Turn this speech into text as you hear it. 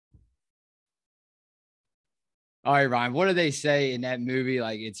All right, Ryan, what do they say in that movie?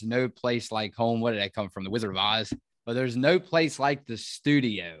 Like, it's no place like home. What did that come from? The Wizard of Oz? But there's no place like the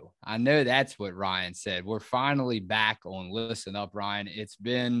studio. I know that's what Ryan said. We're finally back on Listen Up, Ryan. It's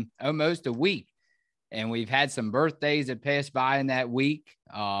been almost a week, and we've had some birthdays that passed by in that week.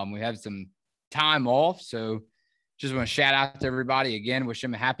 We have some time off. So just want to shout out to everybody again, wish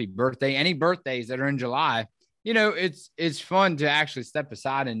them a happy birthday. Any birthdays that are in July, it's fun to actually step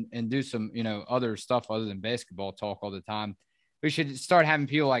aside and do some, other stuff other than basketball talk all the time. We should start having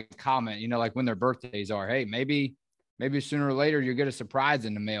people like comment, like when their birthdays are. Hey, maybe sooner or later you'll get a surprise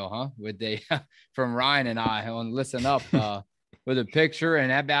in the mail, huh? With the from Ryan and I on Listen Up with a picture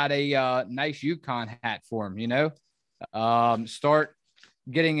and about a nice UConn hat for him. Start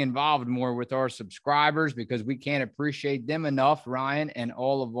getting involved more with our subscribers because we can't appreciate them enough, Ryan, and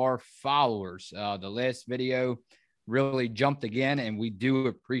all of our followers. The last video really jumped again, and we do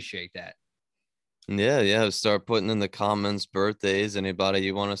appreciate that. Yeah. Start putting in the comments birthdays. Anybody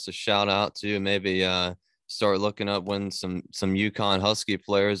you want us to shout out to? Maybe start looking up when some UConn Husky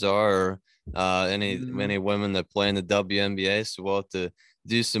players are, or any women that play in the WNBA. So we'll have to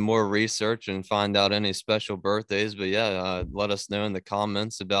do some more research and find out any special birthdays. But yeah, let us know in the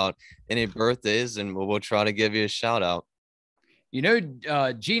comments about any birthdays, and we'll try to give you a shout out.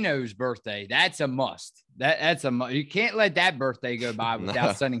 Gino's birthday, that's a must. That's a must. You can't let that birthday go by without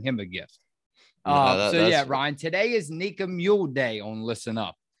No, sending him a gift. no, So that's yeah, Ryan, today is Nika Muhl Day on Listen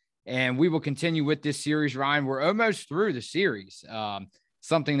Up. And we will continue with this series, Ryan. We're almost through the series.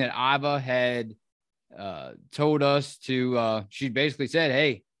 Something that Iva had told us to, she basically said,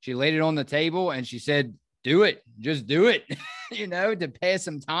 hey, she laid it on the table and she said, do it, just do it, to pass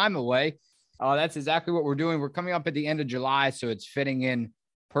some time away. That's exactly what we're doing. We're coming up at the end of July, so it's fitting in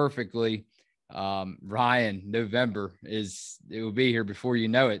perfectly. Ryan, November it will be here before you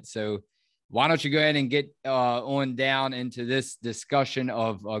know it. So why don't you go ahead and get on down into this discussion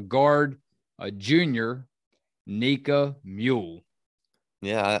of a guard, a junior, Nika Muhl.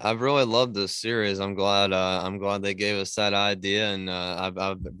 Yeah, I really love this series. I'm glad they gave us that idea, and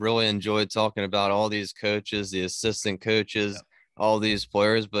I've really enjoyed talking about all these coaches, the assistant coaches, Yep. all these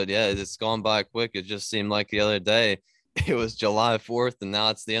players. But yeah, it's gone by quick. It just seemed like the other day it was July 4th, and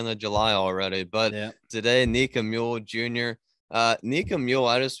now it's the end of July already. But Yeah. today, Nika Muhl Jr. Nika Muhl,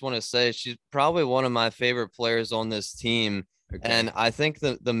 I just want to say she's probably one of my favorite players on this team. Okay. And I think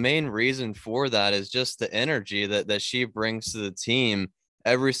the main reason for that is just the energy that she brings to the team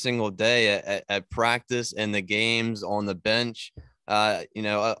every single day at practice and the games on the bench.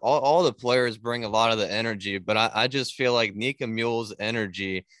 All the players bring a lot of the energy, but I just feel like Nika Muhl's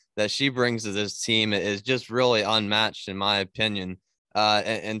energy that she brings to this team is just really unmatched, in my opinion.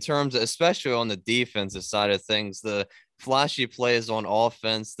 In terms, especially on the defensive side of things, the flashy plays on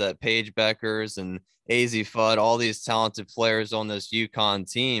offense that Paige Beckers and AZ Fudd, all these talented players on this UConn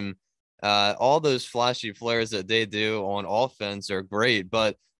team, all those flashy players that they do on offense are great,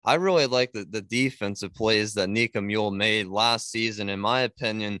 but I really like the defensive plays that Nika Muhl made last season. In my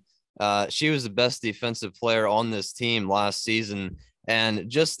opinion, she was the best defensive player on this team last season. And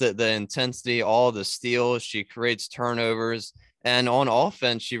just the intensity, all the steals, she creates turnovers. And on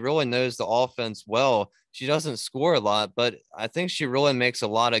offense, she really knows the offense well. She doesn't score a lot, but I think she really makes a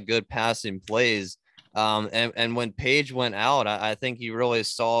lot of good passing plays. And when Paige went out, I think you really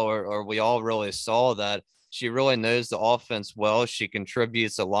saw, or we all really saw that she really knows the offense well. She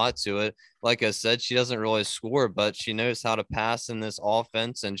contributes a lot to it. Like I said, she doesn't really score, but she knows how to pass in this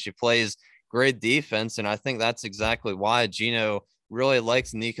offense, and she plays great defense. And I think that's exactly why Gino really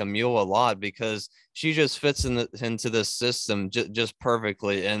likes Nika Muhl a lot, because she just fits into this system just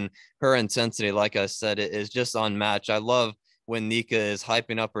perfectly. And her intensity, like I said, it is just unmatched. I love when Nika is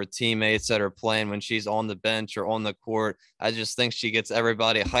hyping up her teammates that are playing when she's on the bench or on the court. I just think she gets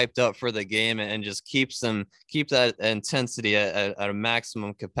everybody hyped up for the game and just keep that intensity at a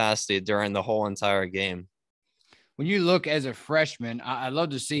maximum capacity during the whole entire game. When you look as a freshman, I love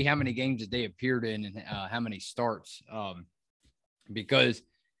to see how many games that they appeared in and how many starts, because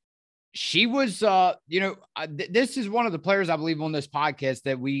she was, this is one of the players I believe on this podcast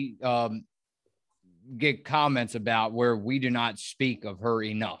that we get comments about where we do not speak of her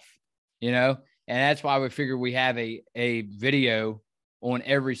enough, and that's why we figure we have a video on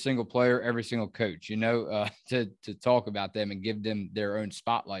every single player, every single coach, to talk about them and give them their own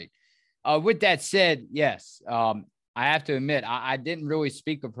spotlight. With that said, yes, I have to admit, I didn't really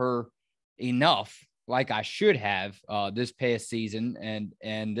speak of her enough like I should have this past season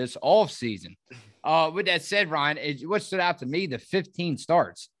and this off season. With that said, Ryan, what stood out to me, the 15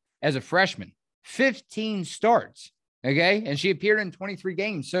 starts as a freshman, 15 starts. Okay. And she appeared in 23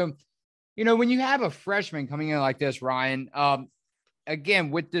 games. So when you have a freshman coming in like this, Ryan,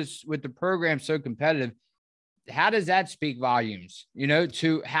 again, with the program so competitive, how does that speak volumes,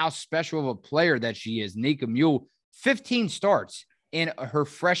 to how special of a player that she is? Nika Muhl, 15 starts in her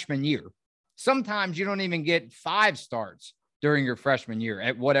freshman year. Sometimes you don't even get 5 starts during your freshman year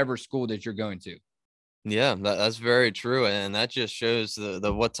at whatever school that you're going to. Yeah, that's very true, and that just shows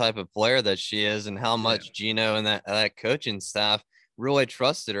the what type of player that she is, and how much Gino and that coaching staff really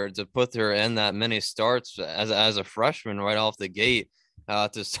trusted her to put her in that many starts as a freshman right off the gate.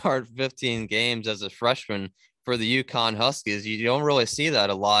 To start 15 games as a freshman for the UConn Huskies, you don't really see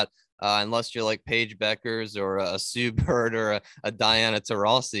that a lot, unless you're like Paige Beckers or a Sue Bird or a Diana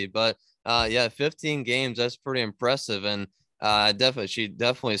Taurasi. But yeah, 15 games, that's pretty impressive. And she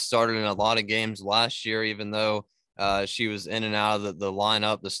definitely started in a lot of games last year, even though she was in and out of the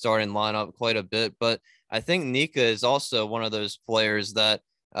lineup, the starting lineup quite a bit. But I think Nika is also one of those players that,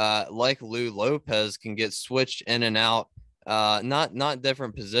 like Lou Lopez, can get switched in and out, not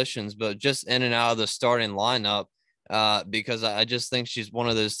different positions, but just in and out of the starting lineup. Because I just think she's one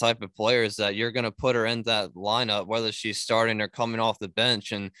of those type of players that you're going to put her in that lineup, whether she's starting or coming off the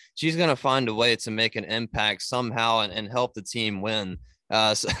bench, and she's going to find a way to make an impact somehow and help the team win.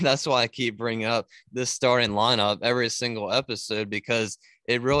 So that's why I keep bringing up this starting lineup every single episode, because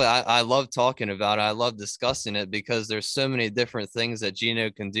it really, I love talking about it. I love discussing it because there's so many different things that Gino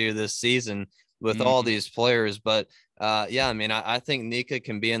can do this season with all these players. But yeah, I mean, I think Nika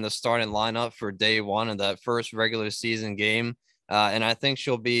can be in the starting lineup for day one of that first regular season game. And I think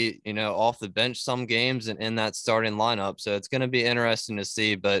she'll be, off the bench some games and in that starting lineup. So it's going to be interesting to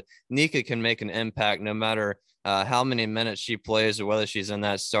see. But Nika can make an impact no matter how many minutes she plays or whether she's in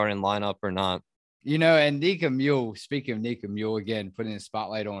that starting lineup or not. And Nika Muhl, speaking of Nika Muhl, again, putting a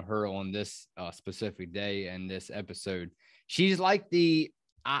spotlight on her on this specific day and this episode. She's like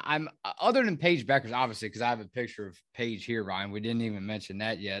I'm other than Paige Beckers, obviously, because I have a picture of Paige here, Ryan. We didn't even mention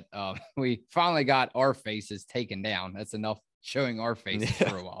that yet. We finally got our faces taken down. That's enough showing our faces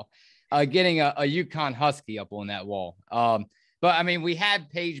for a while. Getting a UConn Husky up on that wall. But I mean, we had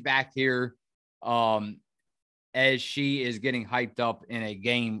Paige back here as she is getting hyped up in a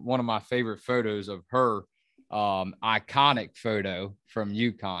game. One of my favorite photos of her, iconic photo from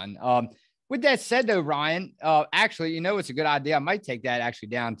UConn. With that said, though, Ryan, actually, it's a good idea. I might take that actually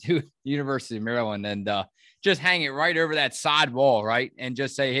down to University of Maryland and just hang it right over that side wall, right? And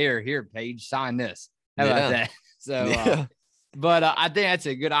just say, here, Paige, sign this. How about that? So, but I think that's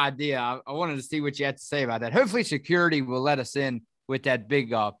a good idea. I wanted to see what you had to say about that. Hopefully security will let us in with that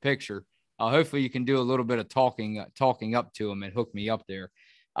big picture. Hopefully you can do a little bit of talking up to them and hook me up there.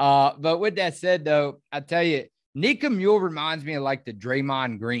 But with that said, though, I tell you, Nika Muhl reminds me of like the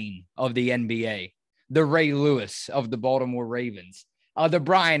Draymond Green of the NBA, the Ray Lewis of the Baltimore Ravens, the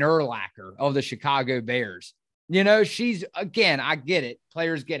Brian Urlacher of the Chicago Bears. She's, again, I get it.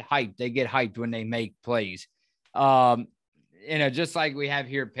 Players get hyped. They get hyped when they make plays. Just like we have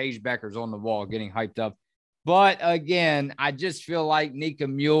here, Paige Beckers on the wall getting hyped up. But again, I just feel like Nika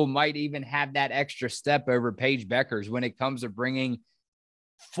Muhl might even have that extra step over Paige Beckers when it comes to bringing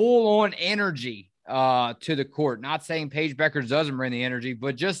full on energy to the court. Not saying Paige Beckers doesn't bring the energy,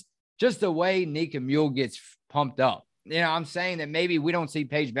 but just the way Nika Muhl gets pumped up. I'm saying that maybe we don't see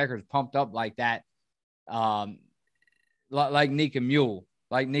Paige Beckers pumped up like that, like Nika Muhl,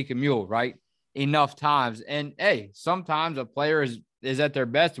 right? Enough times. And hey, sometimes a player is at their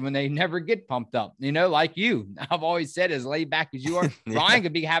best when they never get pumped up, like you. I've always said, as laid back as you are, Ryan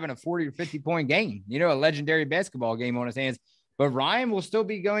could be having a 40 or 50 point game, a legendary basketball game on his hands. But Ryan will still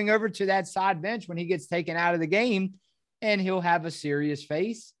be going over to that side bench when he gets taken out of the game, and he'll have a serious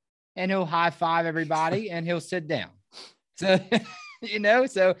face and he'll high five everybody and he'll sit down. So,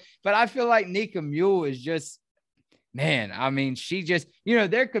 but I feel like Nika Muhl is just, man, I mean, she just,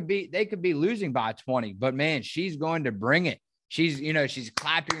 they could be losing by 20, but man, she's going to bring it. She's, she's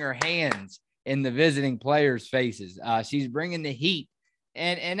clapping her hands in the visiting players' faces. She's bringing the heat,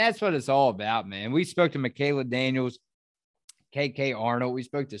 and that's what it's all about, man. We spoke to Michaela Daniels, KK Arnold. We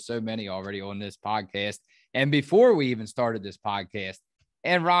spoke to so many already on this podcast, and before we even started this podcast.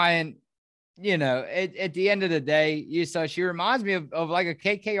 And Ryan, at the end of the day, she reminds me of like a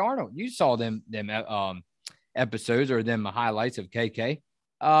KK Arnold. You saw them episodes or them highlights of KK.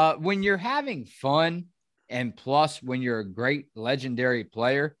 When you're having fun, and plus when you're a great legendary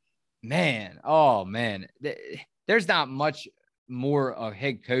player, man, there's not much more a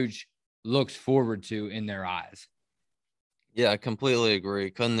head coach looks forward to in their eyes. Yeah, I completely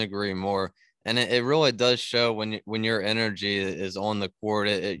agree. Couldn't agree more. And it really does show when your energy is on the court.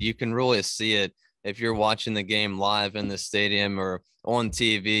 You can really see it if you're watching the game live in the stadium or on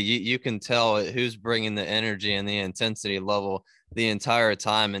TV, you can tell who's bringing the energy and the intensity level the entire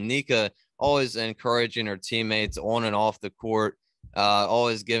time. And Nika always encouraging her teammates on and off the court,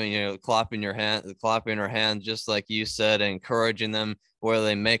 always giving, clapping her hand, just like you said, encouraging them whether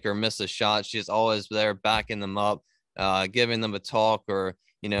they make or miss a shot. She's always there backing them up, giving them a talk, or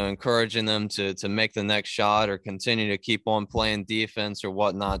encouraging them to make the next shot or continue to keep on playing defense or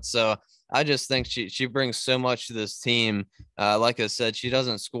whatnot. So I just think she brings so much to this team. Like I said, she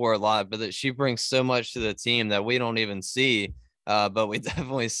doesn't score a lot, but that she brings so much to the team that we don't even see. But we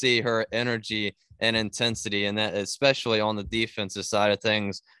definitely see her energy and intensity, and that especially on the defensive side of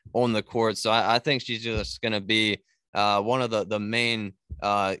things on the court. So I think she's just going to be one of the main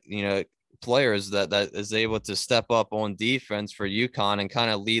players that is able to step up on defense for UConn and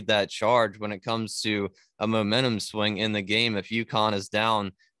kind of lead that charge when it comes to a momentum swing in the game. If UConn is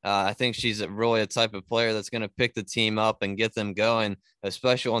down, I think she's really a type of player that's going to pick the team up and get them going,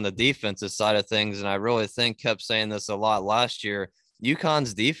 especially on the defensive side of things. And I really think, kept saying this a lot last year,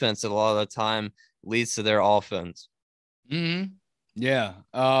 UConn's defense a lot of the time leads to their offense. Mm-hmm. Yeah.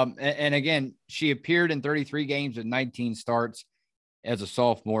 And again, she appeared in 33 games with 19 starts as a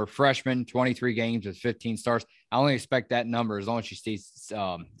sophomore. Freshman, 23 games with 15 starts. I only expect that number, as long as she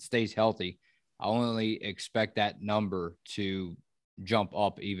stays healthy, I only expect that number to jump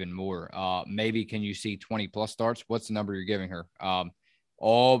up even more. Maybe can you see 20 plus starts? What's the number you're giving her?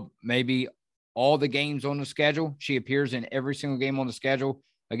 Maybe all the games on the schedule. She appears in every single game on the schedule.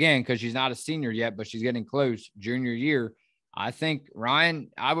 Again, because she's not a senior yet, but she's getting close. Junior year, I think,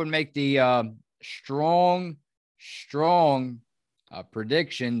 Ryan, I would make the strong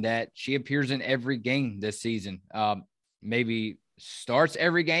prediction that she appears in every game this season. Maybe starts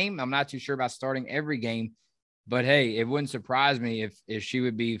every game. I'm not too sure about starting every game, but hey, it wouldn't surprise me if she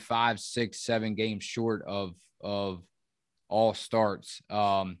would be 5, 6, 7 games short of all starts.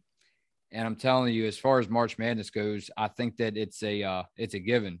 And I'm telling you, as far as March Madness goes, I think that it's a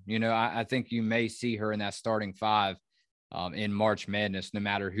given. I think you may see her in that starting 5 in March Madness, no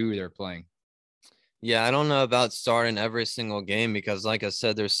matter who they're playing. Yeah, I don't know about starting every single game because, like I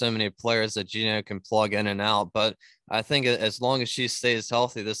said, there's so many players that can plug in and out. But I think as long as she stays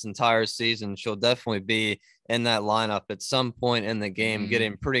healthy this entire season, she'll definitely be in that lineup at some point in the game,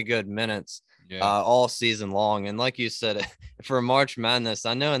 getting pretty good minutes all season long. And like you said, for March Madness,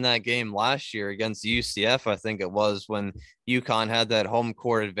 I know in that game last year against UCF, I think it was, when UConn had that home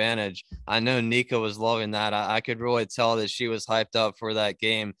court advantage, I know Nika was loving that. I could really tell that she was hyped up for that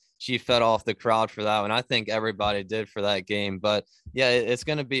game. She fed off the crowd for that one. I think everybody did for that game. But yeah, it's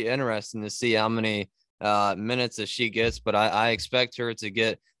going to be interesting to see how many minutes that she gets. But I expect her to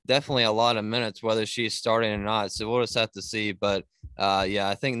get definitely a lot of minutes, whether she's starting or not. So we'll just have to see. But yeah,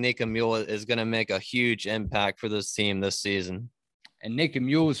 I think Nika Muhl is going to make a huge impact for this team this season. And Nika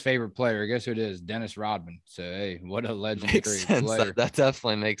Muhl's favorite player, guess who it is? Dennis Rodman. So, hey, what a legendary player. That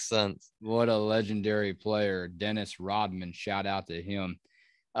definitely makes sense. What a legendary player. Dennis Rodman. Shout out to him.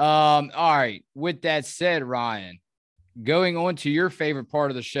 All right. With that said, Ryan, going on to your favorite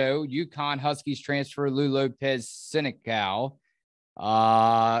part of the show, UConn Huskies transfer Lou Lopez Senecal.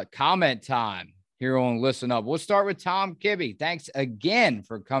 Comment time here on Listen Up. We'll start with Tom Kibbe. Thanks again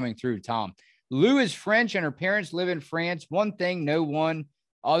for coming through, Tom. Lou is French and her parents live in France. One thing no one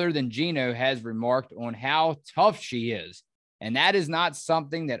other than Gino has remarked on how tough she is, and that is not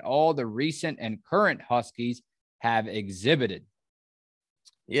something that all the recent and current Huskies have exhibited.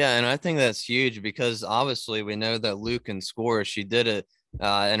 Yeah, and I think that's huge because obviously we know that Lou can score. She did it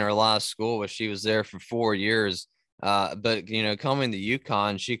in her last school, where she was there for 4 years. But coming to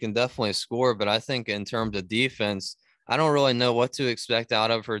UConn, she can definitely score. But I think in terms of defense, I don't really know what to expect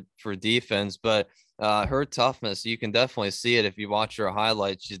out of her for defense. But her toughness, you can definitely see it if you watch her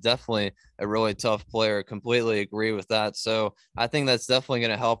highlights. She's definitely a really tough player. Completely agree with that. So I think that's definitely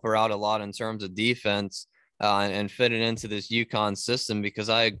going to help her out a lot in terms of defense. And fit it into this UConn system, because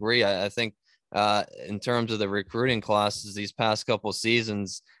I agree. I think in terms of the recruiting classes these past couple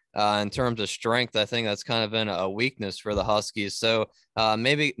seasons, in terms of strength, I think that's kind of been a weakness for the Huskies. So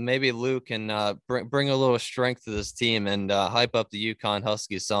maybe Lou can bring a little strength to this team and hype up the UConn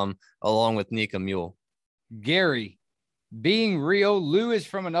Huskies some, along with Nika Muhl. Gary, being real, Lou is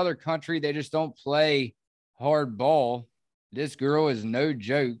from another country. They just don't play hard ball. This girl is no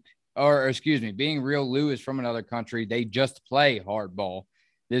joke. Or excuse me, being real, Lou is from another country. They just play hardball.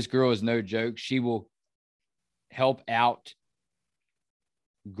 This girl is no joke. She will help out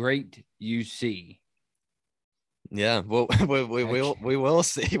great UC. Yeah, well, we will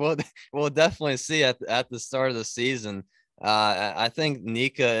see. We'll definitely see at the start of the season. I think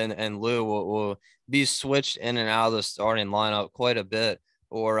Nika and Lou will be switched in and out of the starting lineup quite a bit,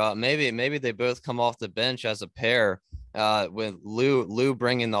 or maybe they both come off the bench as a pair, with Lou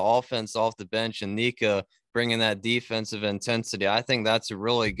bringing the offense off the bench and Nika bringing that defensive intensity. I think that's a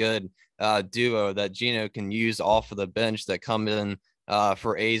really good duo that Gino can use off of the bench that come in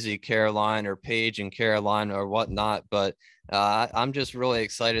for AZ Caroline or Paige and Caroline or whatnot. But I'm just really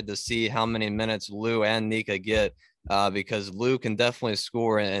excited to see how many minutes Lou and Nika get, because Lou can definitely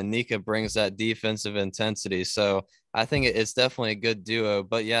score and Nika brings that defensive intensity. So I think it's definitely a good duo.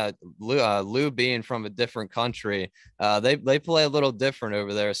 But yeah, Lou being from a different country, they play a little different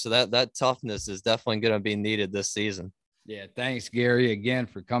over there. So that toughness is definitely going to be needed this season. Yeah, thanks, Gary, again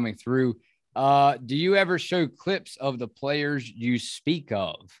for coming through. Do you ever show clips of the players you speak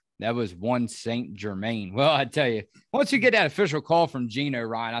of? That was one Saint Germain. Well, I tell you, once you get that official call from Gino,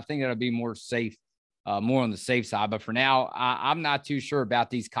 Ryan, I think that'll be more safe, more on the safe side. But for now, I'm not too sure about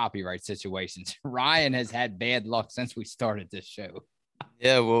these copyright situations. Ryan has had bad luck since we started this show.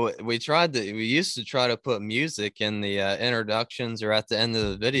 Yeah, well, we used to try to put music in the introductions or at the end of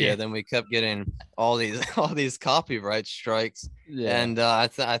the video. Yeah. Then we kept getting all these all these copyright strikes, Yeah. and I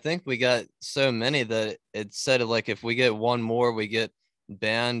think we got so many that it said like if we get one more, we get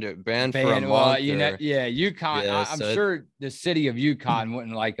banned for a Well, month. yeah, UConn. Yeah, I'm so sure the city of UConn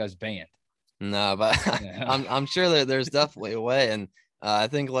wouldn't like us banned. no, but Yeah. I'm sure that there's definitely a way, and I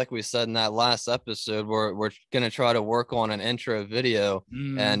think like we said in that last episode, we're gonna try to work on an intro video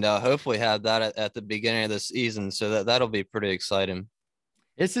and hopefully have that at the beginning of the season, so that'll be pretty exciting.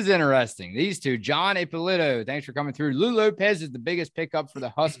 This is interesting. These two, John Ippolito, thanks for coming through. Lou Lopez is the biggest pickup for the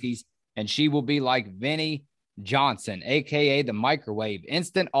Huskies, and she will be like Vinny Johnson, aka the microwave,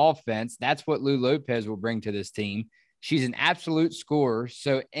 instant offense. That's what Lou Lopez will bring to this team. She's an absolute scorer,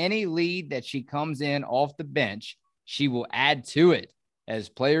 so any lead that she comes in off the bench, she will add to it as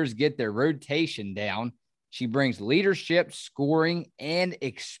players get their rotation down. She brings leadership, scoring, and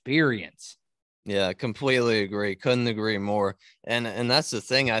experience. Yeah, completely agree. Couldn't agree more. And that's the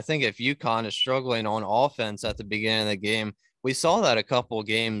thing. I think if UConn is struggling on offense at the beginning of the game, we saw that a couple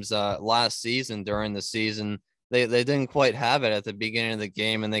games last season during the season. They didn't quite have it at the beginning of the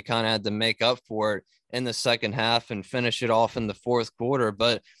game, and they kind of had to make up for it in the second half and finish it off in the fourth quarter.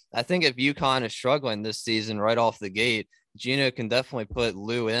 But I think if UConn is struggling this season right off the gate, Gino can definitely put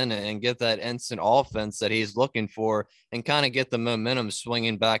Lou in and get that instant offense that he's looking for and kind of get the momentum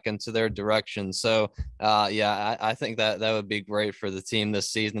swinging back into their direction. So, yeah, I think that would be great for the team this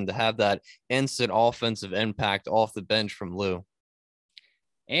season to have that instant offensive impact off the bench from Lou.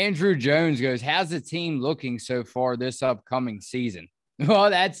 Andrew Jones goes, how's the team looking so far this upcoming season? Well,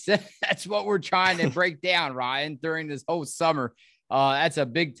 that's what we're trying to break down, Ryan, during this whole summer. That's a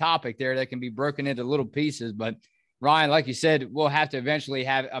big topic there that can be broken into little pieces. But, Ryan, like you said, we'll have to eventually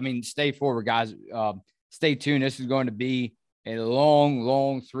stay forward, guys. Stay tuned. This is going to be a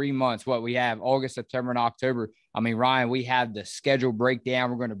long 3 months. What we have August, September, and October. Ryan, we have the schedule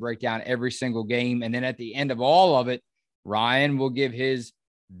breakdown. We're going to break down every single game. And then at the end of all of it, Ryan will give his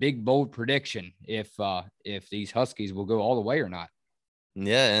big, bold prediction if these Huskies will go all the way or not.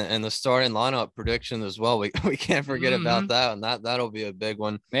 Yeah, and the starting lineup prediction as well. We can't forget about that, and that'll be a big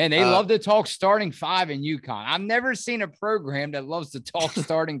one. Man, they love to talk starting five in UConn. I've never seen a program that loves to talk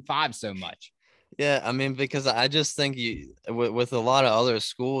starting five so much. Yeah, because I just think with a lot of other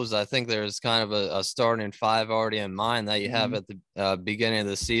schools, I think there's kind of a starting five already in mind that you have at the beginning of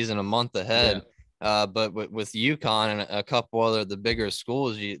the season, a month ahead. Yeah. But with UConn and a couple other the bigger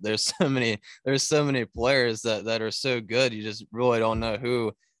schools, there's so many players that are so good. You just really don't know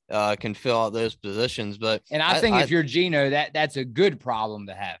who can fill out those positions. But I think if you're Gino, that's a good problem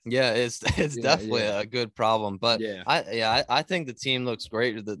to have. Yeah, it's definitely a good problem. But yeah, I think the team looks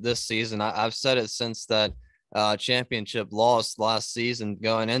great this season. I've said it since that championship loss last season,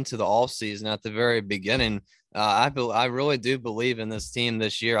 going into the off season at the very beginning. I really do believe in this team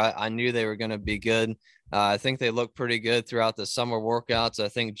this year. I knew they were going to be good. I think they look pretty good throughout the summer workouts. I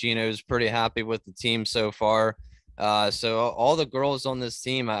think Gino's pretty happy with the team so far. So all the girls on this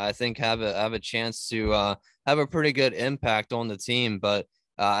team, I think, have a chance to have a pretty good impact on the team. But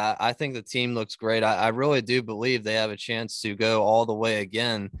I think the team looks great. I really do believe they have a chance to go all the way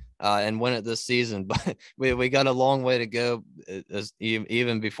again and win it this season. But we got a long way to go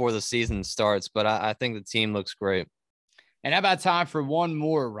even before the season starts. But I think the team looks great. And how about time for one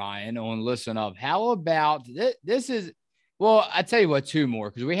more, Ryan, on Listen Up? How about this is, well, I tell you what, two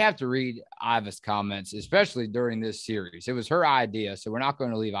more, because we have to read Iva's comments, especially during this series. It was her idea, so we're not going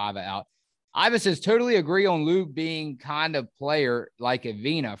to leave Iva out. Iva says, totally agree on Lou being kind of player like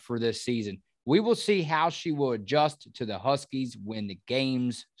Evina for this season. We will see how she will adjust to the Huskies when the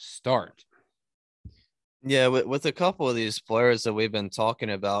games start. Yeah, with a couple of these players that we've been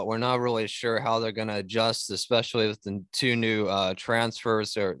talking about, we're not really sure how they're going to adjust, especially with the two new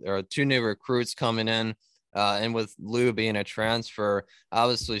transfers or two new recruits coming in. And with Lou being a transfer,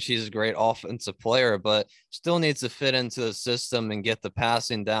 obviously she's a great offensive player, but still needs to fit into the system and get the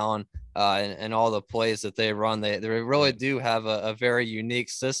passing down and all the plays that they run. They really do have a very unique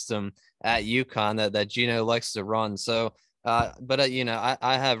system at UConn that Gino likes to run. So but you know,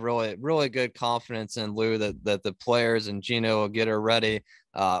 I have really good confidence in Lou that the players and Gino will get her ready,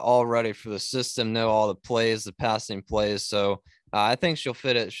 all ready for the system, know all the plays, the passing plays. So I think she'll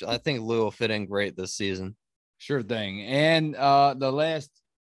fit it. I think Lou will fit in great this season. Sure thing. And the last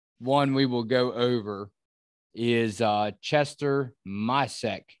one we will go over is Chester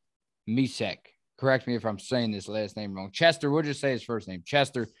Misek. Correct me if I'm saying this last name wrong. Chester, we'll just say his first name.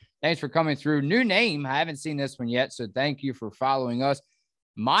 Chester, thanks for coming through. New name. I haven't seen this one yet, so thank you for following us.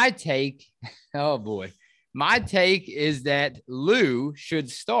 My take, oh boy, my take is that Lou should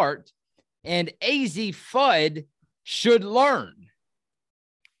start and AZ Fudd should learn.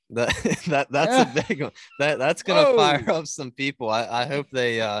 That's a big one. That's gonna fire up some people. I hope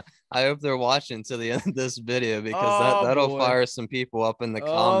they're watching to the end of this video, because that'll fire some people up in the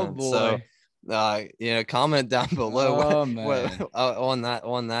comments. So you know, comment down below what on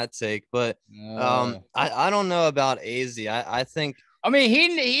that take. But I don't know about AZ. I think, I mean,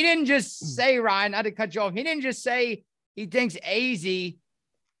 he didn't just say, Ryan, not to cut you off, he didn't just say he thinks AZ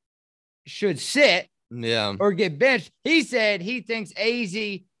should sit or get benched. He said he thinks AZ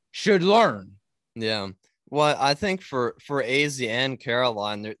should learn. Yeah. Well, I think for AZ and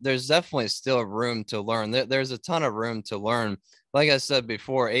Caroline, there's definitely still room to learn. There's a ton of room to learn. Like I said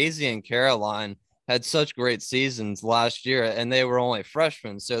before, AZ and Caroline had such great seasons last year, and they were only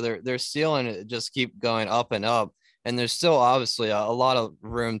freshmen. So their ceiling just keep going up and up. And there's still obviously a lot of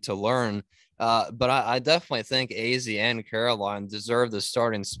room to learn. But I definitely think AZ and Caroline deserve the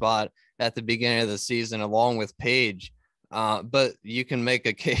starting spot at the beginning of the season, along with Paige. But you can make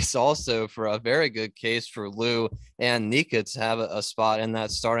a case also for a very good case for Lou and Nika to have a spot in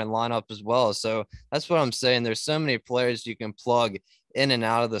that starting lineup as well. So that's what I'm saying. There's so many players you can plug in and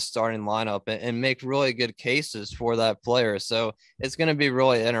out of the starting lineup and make really good cases for that player. So it's going to be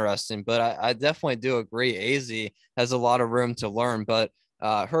really interesting. But I definitely do agree. AZ has a lot of room to learn, but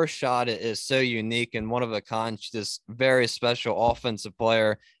her shot is so unique and one of a kind. She's this very special offensive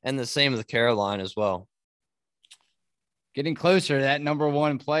player, and the same with Caroline as well. Getting closer to that number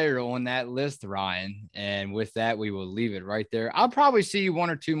one player on that list, Ryan. And with that, we will leave it right there. I'll probably see you one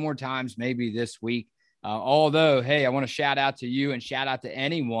or two more times, maybe this week. Although, hey, I want to shout out to you and shout out to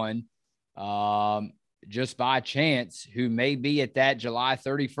anyone just by chance who may be at that July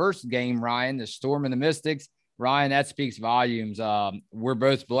 31st game, Ryan, the Storm and the Mystics. Ryan, that speaks volumes. We're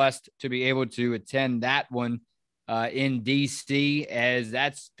both blessed to be able to attend that one in D.C., as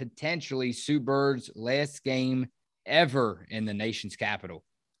that's potentially Sue Bird's last game ever in the nation's capital.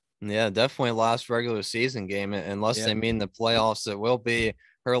 Yeah, definitely last regular season game, unless they mean the playoffs. It will be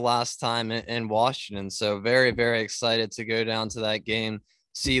her last time in Washington. So very, very excited to go down to that game,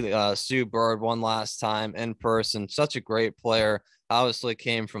 see Sue Bird one last time in person. Such a great player. Obviously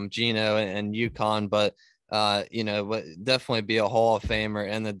came from Gino and UConn, but you know, definitely be a Hall of Famer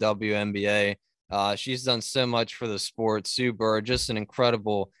in the WNBA. She's done so much for the sport. Sue Bird, just an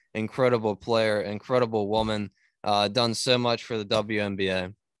incredible player, incredible woman. Done so much for the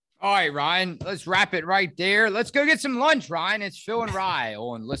WNBA. All right, Ryan, let's wrap it right there. Let's go get some lunch, Ryan. It's Phil and Rye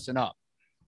on Listen Up.